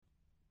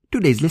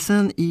Today's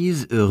lesson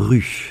is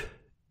rue.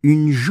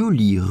 Une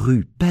jolie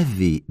rue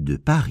pavée de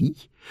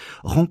Paris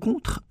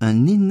rencontre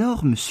un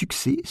énorme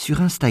succès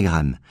sur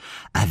Instagram,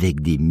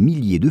 avec des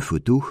milliers de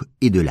photos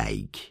et de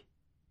likes.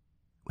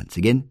 Once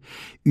again,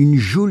 une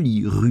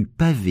jolie rue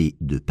pavée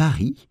de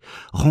Paris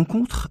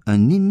rencontre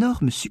un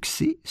énorme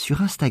succès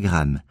sur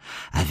Instagram,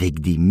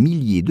 avec des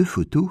milliers de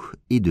photos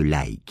et de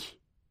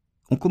likes.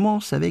 On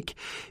commence avec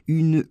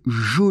une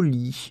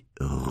jolie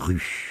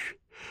rue.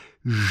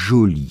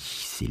 Jolie,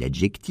 c'est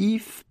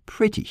l'adjectif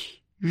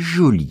pretty,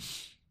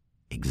 jolie.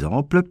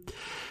 Exemple,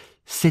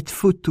 cette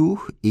photo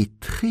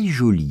est très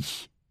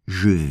jolie,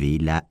 je vais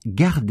la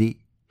garder.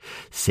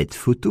 Cette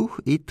photo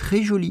est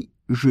très jolie,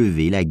 je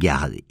vais la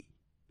garder.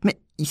 Mais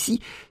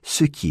ici,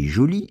 ce qui est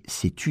joli,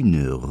 c'est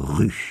une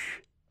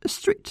rue. A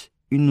street,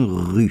 une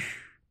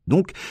rue.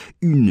 Donc,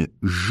 une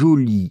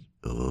jolie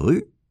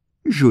rue.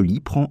 Jolie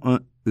prend un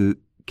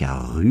E,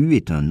 car rue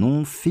est un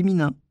nom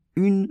féminin.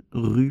 Une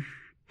rue.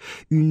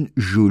 Une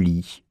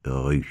jolie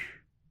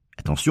rue.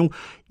 Attention,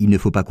 il ne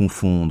faut pas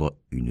confondre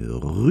une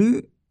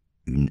rue,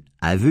 une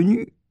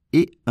avenue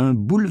et un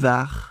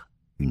boulevard.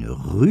 Une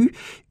rue,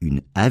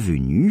 une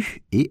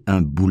avenue et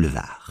un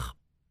boulevard.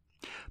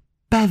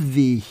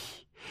 Pavé.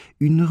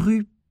 Une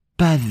rue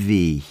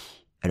pavée.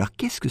 Alors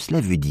qu'est-ce que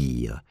cela veut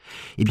dire?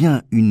 Eh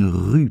bien, une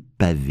rue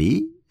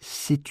pavée,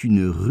 c'est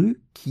une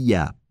rue qui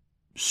a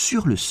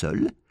sur le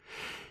sol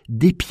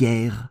des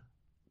pierres,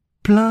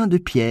 plein de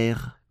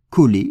pierres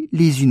collées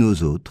les unes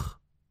aux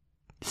autres.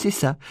 C'est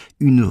ça,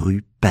 une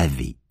rue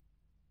pavée.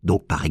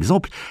 Donc par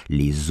exemple,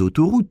 les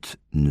autoroutes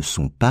ne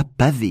sont pas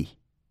pavées,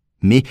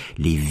 mais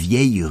les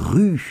vieilles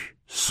rues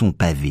sont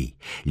pavées,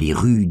 les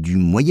rues du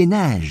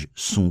Moyen-Âge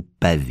sont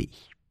pavées.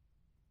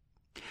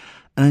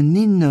 Un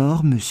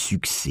énorme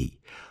succès,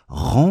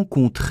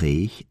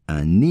 rencontrer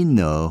un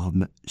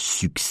énorme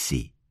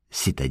succès,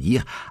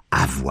 c'est-à-dire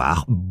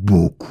avoir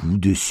beaucoup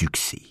de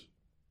succès.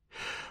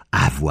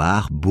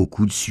 Avoir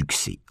beaucoup de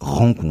succès,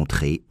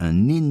 rencontrer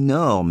un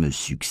énorme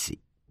succès.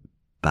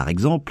 Par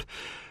exemple,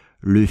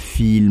 le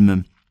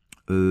film,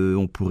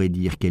 on pourrait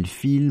dire quel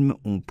film?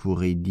 On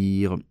pourrait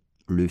dire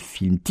le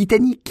film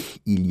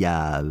Titanic, il y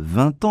a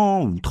 20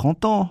 ans ou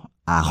 30 ans,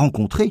 a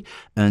rencontré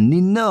un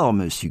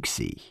énorme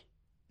succès.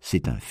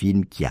 C'est un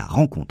film qui a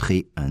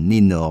rencontré un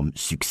énorme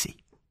succès.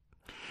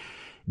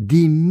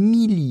 Des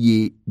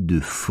milliers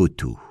de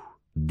photos,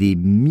 des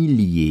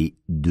milliers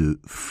de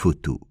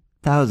photos.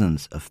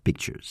 Thousands of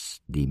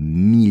pictures, des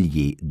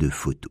milliers de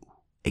photos.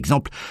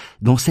 Exemple,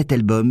 dans cet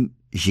album,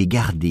 j'ai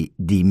gardé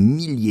des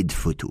milliers de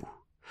photos.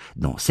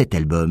 Dans cet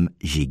album,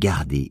 j'ai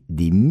gardé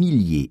des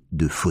milliers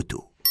de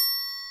photos.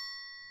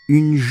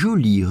 Une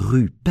jolie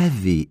rue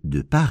pavée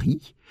de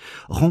Paris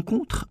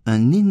rencontre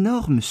un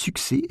énorme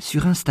succès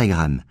sur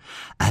Instagram,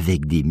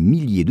 avec des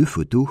milliers de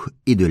photos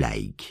et de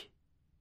likes.